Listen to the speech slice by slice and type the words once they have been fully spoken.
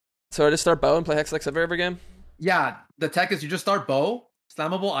So I just start bow and play Hex like every game. Yeah, the tech is you just start bow.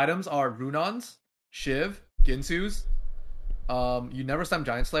 Slammable items are Runons, Shiv, Ginsu's. You never slam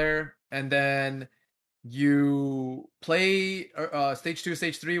Giant Slayer, and then you play stage two,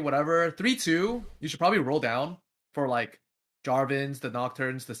 stage three, whatever. 3-2. You should probably roll down for like Jarvins, the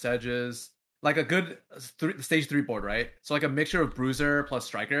Nocturnes, the Sedges, like a good stage three board, right? So like a mixture of Bruiser plus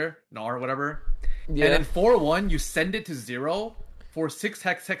Striker, Gnar, whatever. And Yeah. then 4-1, you send it to 0 for 6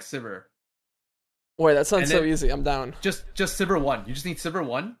 Hex Sivir. Wait, that sounds And so then easy. I'm down. just Sivir 1. You just need Sivir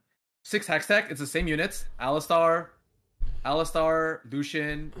 1. 6 Hex, it's the same units. Alistar,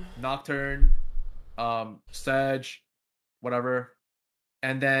 Lucian, Nocturne, Sedge, whatever.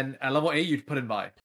 And then at level 8, you put in Vi.